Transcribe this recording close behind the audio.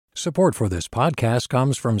Support for this podcast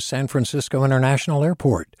comes from San Francisco International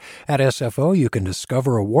Airport. At SFO, you can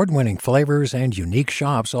discover award-winning flavors and unique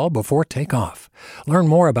shops all before takeoff. Learn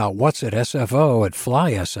more about what's at SFO at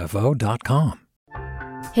flysfo.com.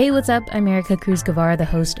 Hey, what's up? I'm Erica Cruz Guevara, the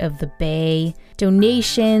host of The Bay.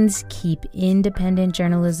 Donations keep independent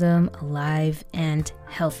journalism alive and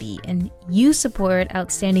healthy. And you support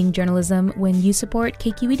outstanding journalism when you support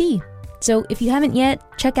KQED. So if you haven't yet,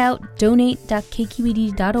 check out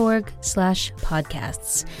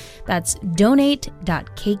donate.kqed.org/podcasts. That's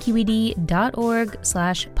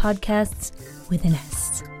donate.kqed.org/podcasts with an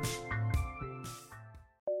S.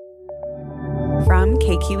 From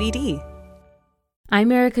KQED.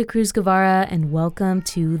 I'm Erica Cruz Guevara, and welcome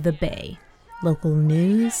to The Bay, local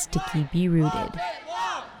news to keep you rooted.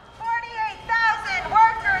 48,000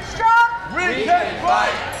 workers strong. We can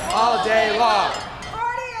fight all day long.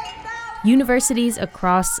 Universities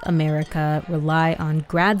across America rely on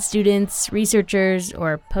grad students, researchers,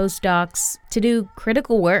 or postdocs to do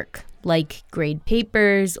critical work, like grade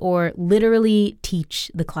papers or literally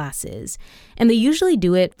teach the classes. And they usually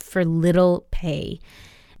do it for little pay.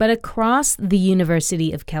 But across the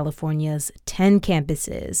University of California's 10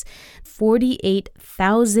 campuses,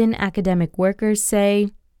 48,000 academic workers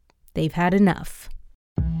say they've had enough.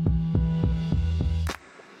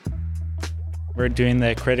 We're doing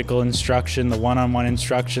the critical instruction, the one-on-one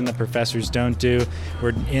instruction the professors don't do.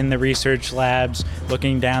 We're in the research labs,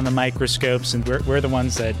 looking down the microscopes, and we're the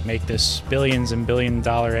ones that make this billions and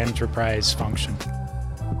billion-dollar enterprise function.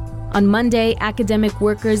 On Monday, academic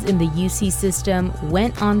workers in the UC system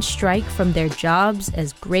went on strike from their jobs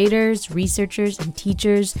as graders, researchers, and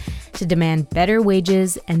teachers to demand better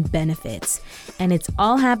wages and benefits. And it's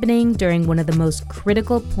all happening during one of the most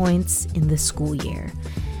critical points in the school year.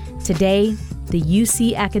 Today, the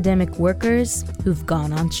UC academic workers who've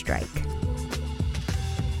gone on strike.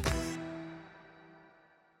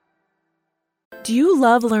 Do you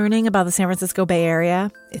love learning about the San Francisco Bay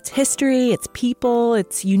Area? Its history, its people,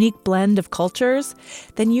 its unique blend of cultures?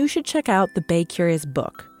 Then you should check out the Bay Curious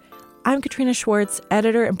book. I'm Katrina Schwartz,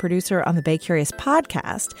 editor and producer on the Bay Curious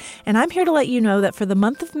podcast, and I'm here to let you know that for the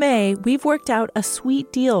month of May, we've worked out a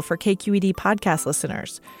sweet deal for KQED podcast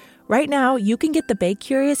listeners. Right now, you can get the Bay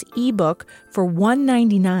Curious ebook for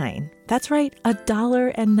 $1.99. That's right,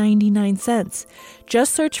 $1.99.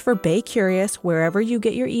 Just search for Bay Curious wherever you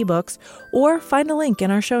get your ebooks or find a link in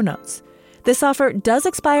our show notes. This offer does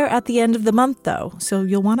expire at the end of the month, though, so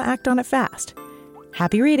you'll want to act on it fast.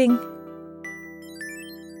 Happy reading!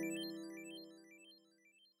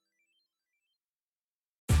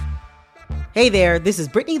 Hey there, this is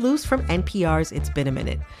Brittany Luce from NPR's It's Been a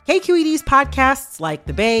Minute. KQED's podcasts like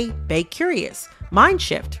The Bay, Bay Curious,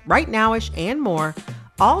 Mindshift, Right Nowish, and more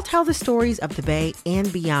all tell the stories of the Bay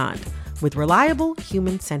and beyond with reliable,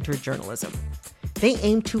 human-centered journalism. They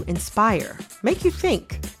aim to inspire, make you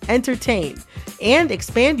think, entertain, and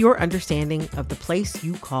expand your understanding of the place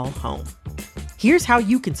you call home. Here's how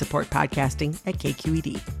you can support podcasting at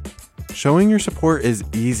KQED. Showing your support is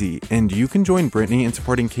easy, and you can join Brittany in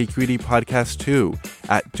supporting KQED Podcast too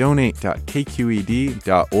at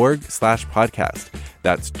donate.kqed.org/podcast.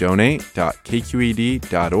 That's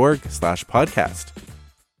donate.kqed.org/podcast.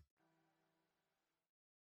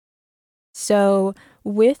 So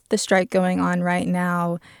with the strike going on right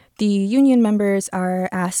now, the union members are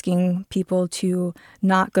asking people to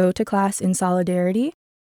not go to class in solidarity.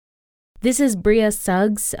 This is Bria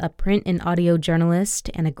Suggs, a print and audio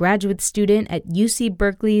journalist and a graduate student at UC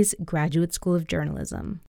Berkeley's Graduate School of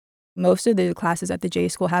Journalism. Most of the classes at the J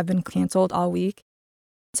School have been canceled all week.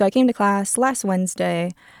 So I came to class last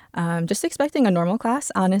Wednesday, just expecting a normal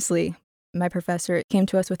class, honestly. My professor came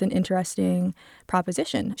to us with an interesting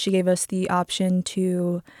proposition. She gave us the option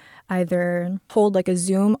to either hold like a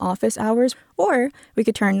Zoom office hours, or we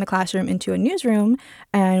could turn the classroom into a newsroom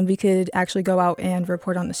and we could actually go out and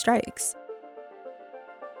report on the strikes.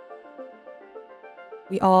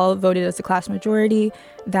 We all voted as a class majority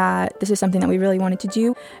that this is something that we really wanted to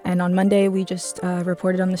do. And on Monday, we just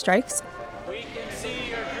reported on the strikes. We can see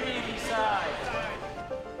your greedy side.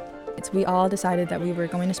 We all decided that we were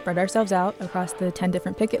going to spread ourselves out across the 10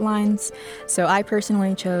 different picket lines. So I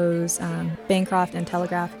personally chose Bancroft and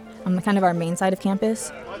Telegraph on kind of our main side of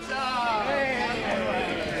campus.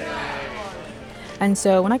 And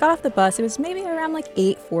so when I got off the bus, it was maybe around like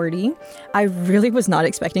 8:40. I really was not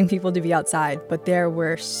expecting people to be outside, but there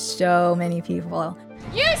were so many people.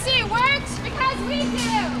 UC works because we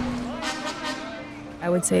do. I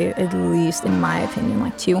would say at least, in my opinion,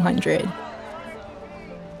 like 200.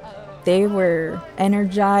 They were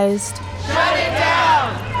energized. Shut it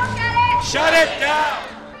down! Shut it down!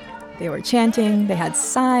 They were chanting, they had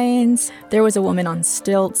signs. There was a woman on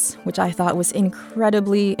stilts, which I thought was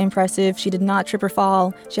incredibly impressive. She did not trip or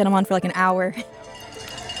fall. She had them on for like an hour.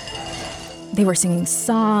 They were singing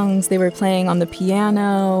songs, they were playing on the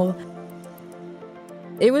piano.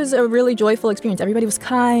 It was a really joyful experience. Everybody was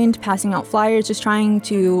kind, passing out flyers, just trying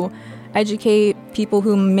to educate people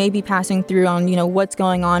who may be passing through on, what's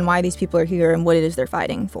going on, why these people are here, and what it is they're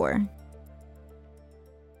fighting for.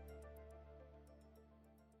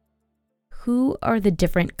 Who are the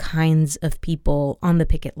different kinds of people on the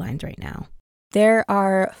picket lines right now? There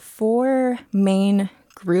are 4 main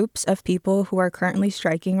groups of people who are currently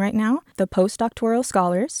striking right now: the postdoctoral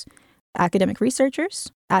scholars, academic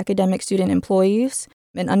researchers, academic student employees,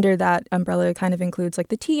 and under that umbrella kind of includes like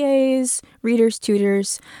the TAs, readers,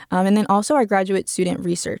 tutors, and then also our graduate student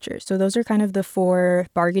researchers. So those are kind of the 4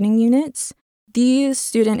 bargaining units. These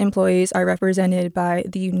student employees are represented by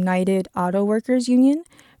the United Auto Workers Union.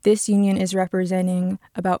 This union is representing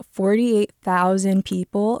about 48,000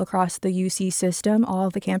 people across the UC system, all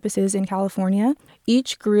of the campuses in California.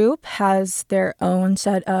 Each group has their own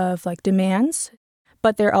set of demands,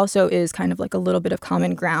 but there also is kind of like a little bit of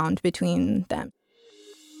common ground between them.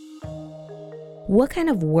 What kind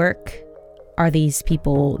of work are these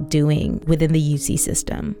people doing within the UC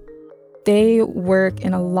system? They work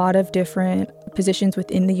in a lot of different positions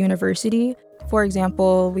within the university. For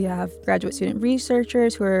example, we have graduate student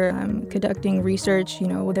researchers who are conducting research,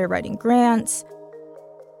 they're writing grants.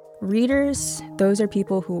 Readers, those are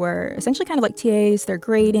people who are essentially kind of like TAs, they're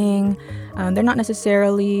grading. They're not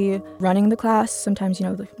necessarily running the class. Sometimes,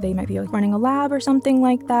 they might be running a lab or something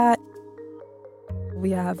like that.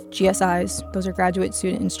 We have GSIs, those are graduate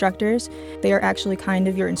student instructors. They are actually kind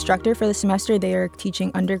of your instructor for the semester. They are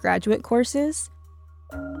teaching undergraduate courses.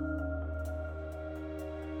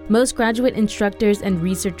 Most graduate instructors and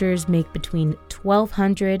researchers make between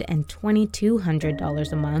 $1,200 and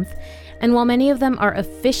 $2,200 a month. And while many of them are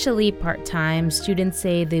officially part-time, students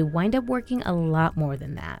say they wind up working a lot more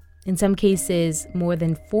than that. In some cases, more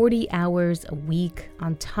than 40 hours a week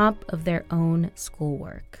on top of their own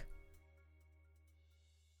schoolwork.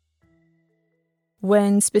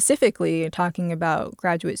 When specifically talking about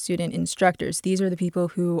graduate student instructors, these are the people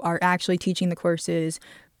who are actually teaching the courses.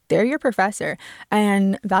 They're your professor.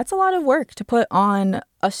 And that's a lot of work to put on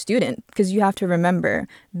a student because you have to remember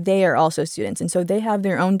they are also students. And so they have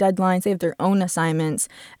their own deadlines, they have their own assignments,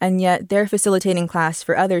 and yet they're facilitating class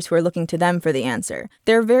for others who are looking to them for the answer.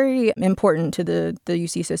 They're very important to the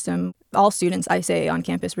UC system. All students, I say, on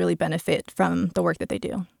campus really benefit from the work that they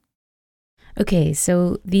do. Okay,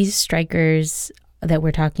 so these strikers that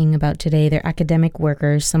we're talking about today, they're academic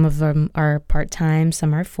workers. Some of them are part-time,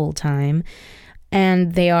 some are full-time.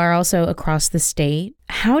 And they are also across the state.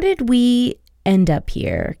 How did we end up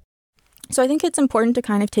here? So I think it's important to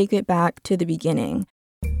kind of take it back to the beginning.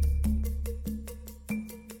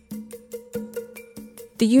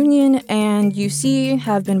 The union and UC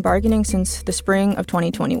have been bargaining since the spring of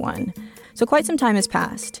 2021. So quite some time has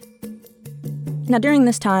passed. Now, during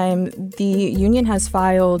this time, the union has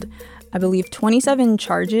filed, I believe, 27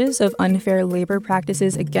 charges of unfair labor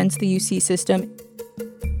practices against the UC system.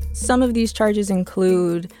 Some of these charges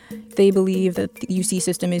include they believe that the UC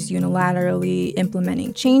system is unilaterally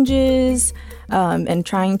implementing changes and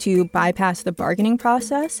trying to bypass the bargaining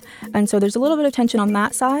process. And so there's a little bit of tension on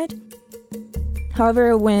that side.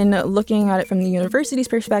 However, when looking at it from the university's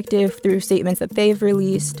perspective through statements that they've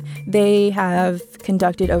released, they have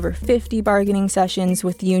conducted over 50 bargaining sessions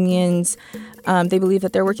with unions. They believe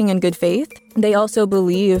that they're working in good faith. They also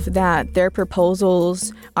believe that their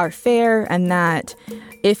proposals are fair and that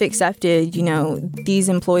if accepted, these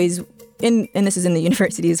employees, and this is in the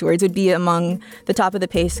university's words, would be among the top of the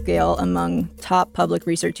pay scale among top public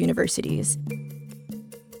research universities.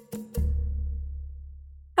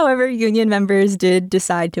 However, union members did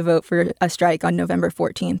decide to vote for a strike on November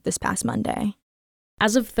 14th, this past Monday.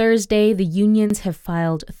 As of Thursday, the unions have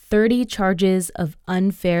filed 30 charges of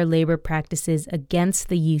unfair labor practices against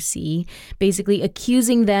the UC, basically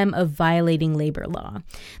accusing them of violating labor law.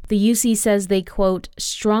 The UC says they, quote,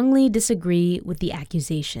 strongly disagree with the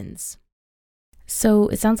accusations. So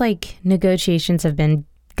it sounds like negotiations have been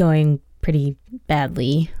going pretty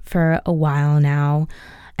badly for a while now,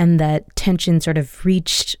 and that tension sort of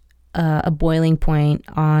reached a boiling point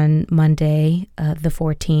on Monday, the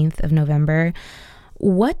 14th of November.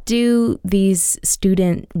 What do these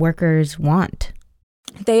student workers want?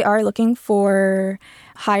 They are looking for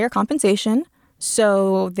higher compensation.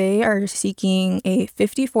 So they are seeking a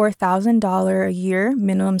 $54,000 a year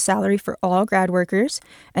minimum salary for all grad workers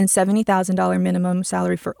and $70,000 minimum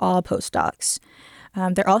salary for all postdocs.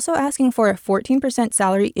 They're also asking for a 14%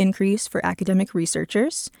 salary increase for academic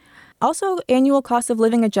researchers. Also, annual cost of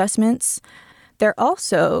living adjustments. They're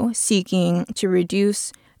also seeking to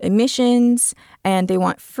reduce emissions, and they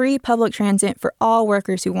want free public transit for all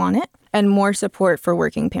workers who want it, and more support for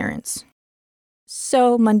working parents.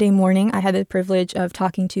 So Monday morning, I had the privilege of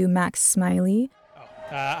talking to Max Smiley.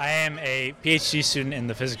 I am a PhD student in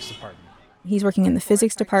the physics department. He's working in the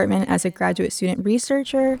physics department as a graduate student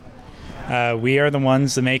researcher. We are the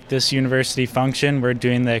ones that make this university function. We're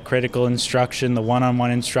doing the critical instruction, the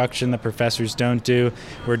one-on-one instruction the professors don't do.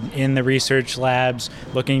 We're in the research labs,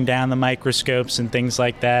 looking down the microscopes and things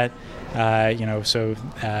like that.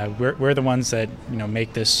 We're the ones that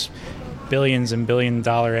make this billions and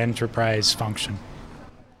billion-dollar enterprise function.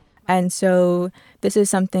 And so this is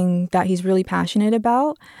something that he's really passionate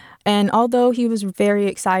about. And although he was very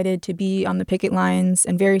excited to be on the picket lines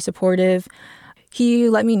and very supportive, he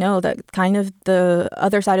let me know that kind of the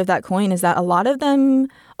other side of that coin is that a lot of them,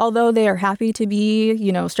 although they are happy to be,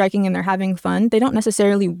 striking and they're having fun, they don't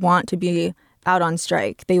necessarily want to be out on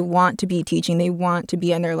strike. They want to be teaching. They want to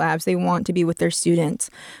be in their labs. They want to be with their students.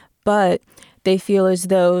 But they feel as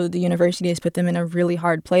though the university has put them in a really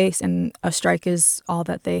hard place, and a strike is all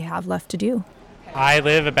that they have left to do. I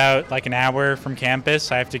live about an hour from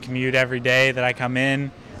campus. I have to commute every day that I come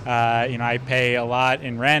in. I pay a lot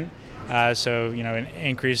in rent. So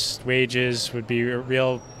increased wages would be a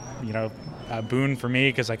real, a boon for me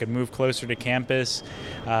because I could move closer to campus.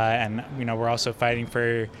 And we're also fighting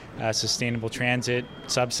for sustainable transit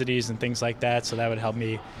subsidies and things like that. So that would help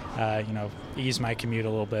me, ease my commute a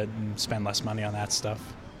little bit and spend less money on that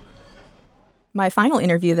stuff. My final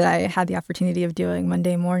interview that I had the opportunity of doing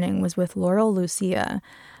Monday morning was with Laurel Lucia.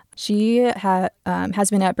 She has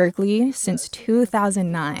been at Berkeley since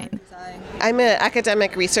 2009. I'm an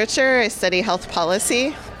academic researcher. I study health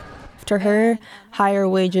policy. To her, higher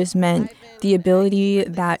wages meant the ability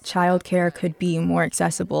that childcare could be more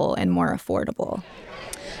accessible and more affordable.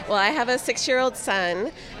 Well, I have a 6-year-old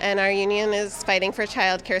son, and our union is fighting for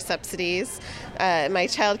childcare subsidies. My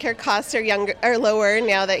childcare costs are lower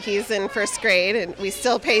now that he's in first grade, and we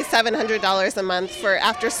still pay $700 a month for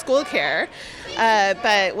after-school care.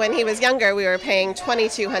 But when he was younger, we were paying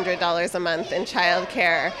 $2,200 a month in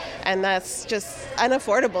childcare, and that's just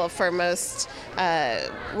unaffordable for most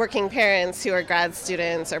working parents who are grad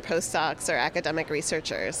students or postdocs or academic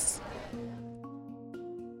researchers.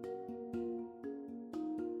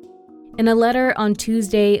 In a letter on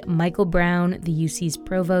Tuesday, Michael Brown, the UC's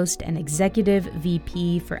provost and executive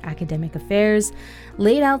VP for academic affairs,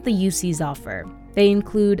 laid out the UC's offer. They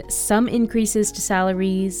include some increases to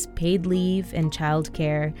salaries, paid leave, and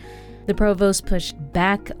childcare. The provost pushed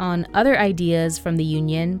back on other ideas from the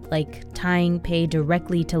union, like tying pay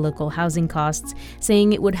directly to local housing costs,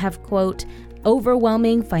 saying it would have, quote,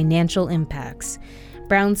 overwhelming financial impacts.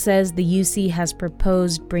 Brown says the UC has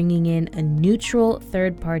proposed bringing in a neutral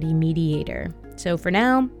third-party mediator. So for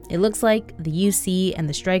now, it looks like the UC and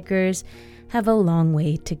the strikers have a long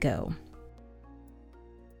way to go.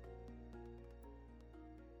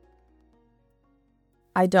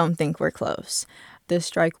 I don't think we're close. This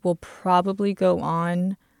strike will probably go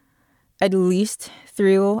on at least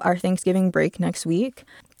through our Thanksgiving break next week.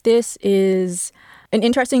 This is an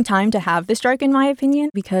interesting time to have the strike, in my opinion,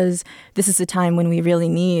 because this is the time when we really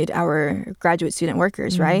need our graduate student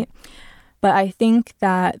workers, right? But I think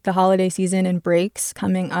that the holiday season and breaks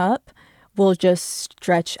coming up will just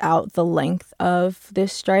stretch out the length of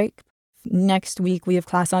this strike. Next week, we have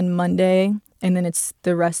class on Monday, and then it's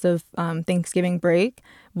the rest of Thanksgiving break.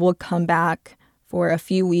 We'll come back for a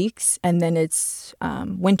few weeks, and then it's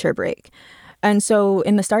winter break. And so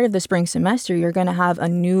in the start of the spring semester, you're going to have a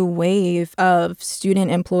new wave of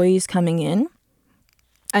student employees coming in.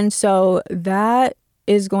 And so that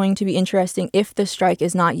is going to be interesting if the strike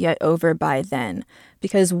is not yet over by then.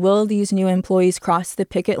 Because will these new employees cross the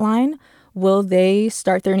picket line? Will they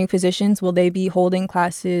start their new positions? Will they be holding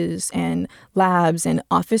classes and labs and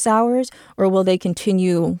office hours? Or will they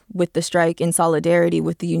continue with the strike in solidarity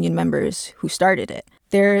with the union members who started it?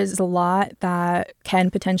 There is a lot that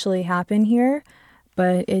can potentially happen here,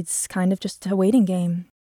 but it's kind of just a waiting game.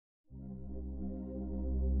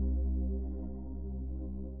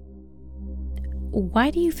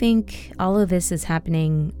 Why do you think all of this is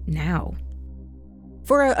happening now?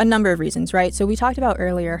 For a number of reasons, right? So we talked about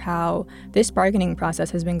earlier how this bargaining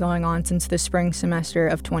process has been going on since the spring semester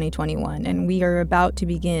of 2021, and we are about to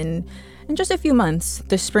begin in just a few months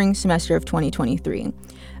the spring semester of 2023.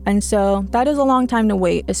 And so that is a long time to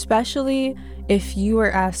wait, especially if you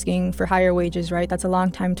are asking for higher wages, right? That's a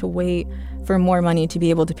long time to wait for more money to be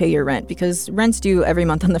able to pay your rent, because rent's due every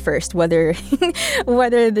month on the 1st,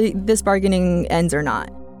 whether this bargaining ends or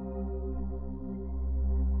not.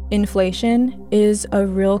 Inflation is a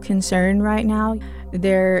real concern right now.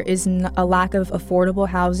 There is a lack of affordable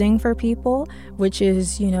housing for people, which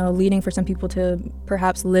is, leading for some people to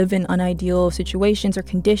perhaps live in unideal situations or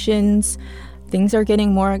conditions. Things are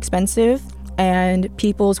getting more expensive, and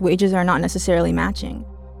people's wages are not necessarily matching.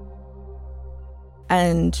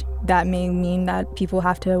 And that may mean that people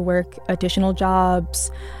have to work additional jobs,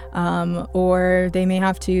 or they may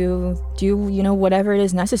have to do, whatever it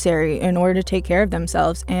is necessary in order to take care of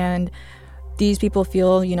themselves. And these people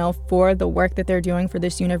feel, for the work that they're doing for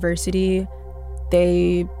this university,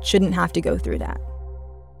 they shouldn't have to go through that.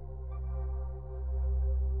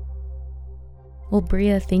 Well,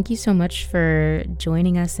 Bria, thank you so much for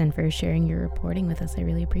joining us and for sharing your reporting with us. I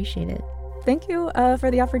really appreciate it. Thank you for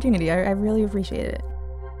the opportunity. I really appreciate it.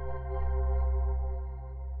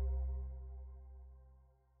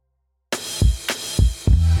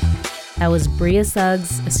 That was Bria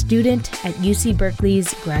Suggs, a student at UC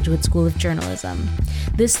Berkeley's Graduate School of Journalism.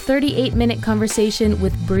 This 38-minute conversation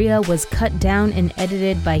with Bria was cut down and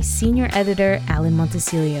edited by senior editor Alan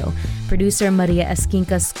Montecillo. Producer Maria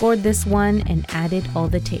Esquinca scored this one and added all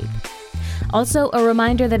the tape. Also, a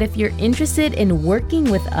reminder that if you're interested in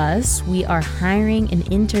working with us, we are hiring an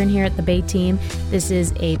intern here at the Bay Team. This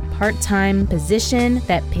is a part-time position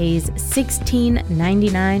that pays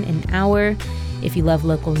 $16.99 an hour. If you love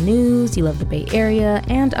local news, you love the Bay Area,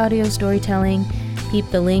 and audio storytelling, peep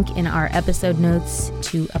the link in our episode notes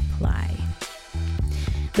to apply.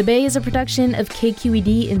 The Bay is a production of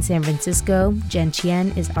KQED in San Francisco. Jen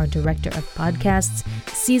Chien is our director of podcasts.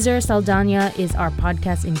 Cesar Saldana is our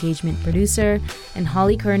podcast engagement producer. And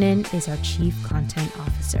Holly Kernan is our chief content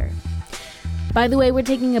officer. By the way, we're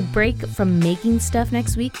taking a break from making stuff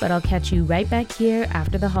next week, but I'll catch you right back here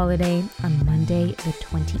after the holiday on Monday the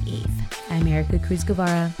 28th. I'm Erica Cruz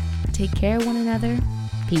Guevara. Take care of one another.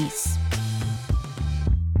 Peace.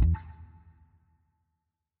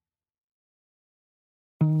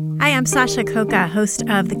 Hi, I'm Sasha Khokha, host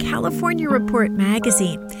of the California Report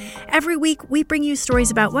magazine. Every week, we bring you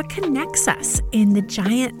stories about what connects us in the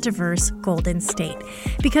giant, diverse Golden State.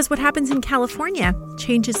 Because what happens in California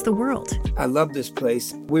changes the world. I love this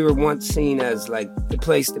place. We were once seen as like the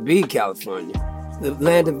place to be, California. The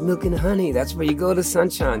land of milk and honey. That's where you go to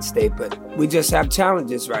Sunshine State, but we just have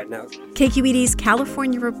challenges right now. KQED's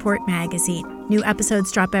California Report magazine. New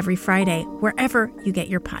episodes drop every Friday, wherever you get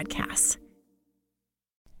your podcasts.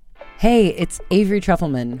 Hey, it's Avery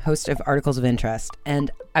Trufelman, host of Articles of Interest, and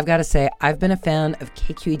I've got to say, I've been a fan of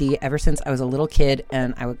KQED ever since I was a little kid,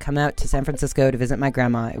 and I would come out to San Francisco to visit my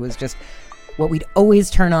grandma. It was just what we'd always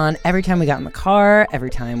turn on every time we got in the car, every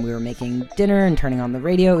time we were making dinner and turning on the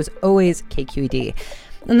radio. It was always KQED.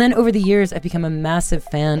 And then over the years, I've become a massive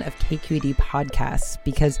fan of KQED podcasts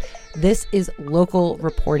because this is local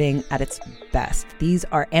reporting at its best. These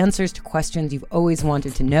are answers to questions you've always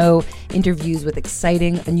wanted to know, interviews with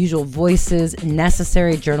exciting, unusual voices,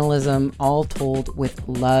 necessary journalism, all told with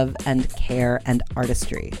love and care and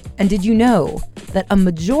artistry. And did you know that a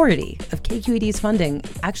majority of KQED's funding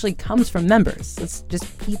actually comes from members? It's just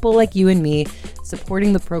people like you and me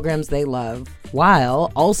supporting the programs they love,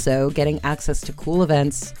 while also getting access to cool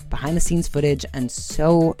events, behind-the-scenes footage, and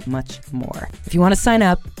so much more. If you want to sign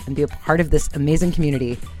up and be a part of this amazing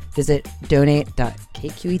community, visit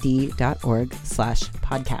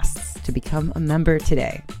donate.kqed.org/podcasts to become a member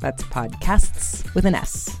today. That's podcasts with an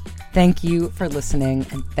S. Thank you for listening,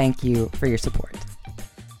 and thank you for your support.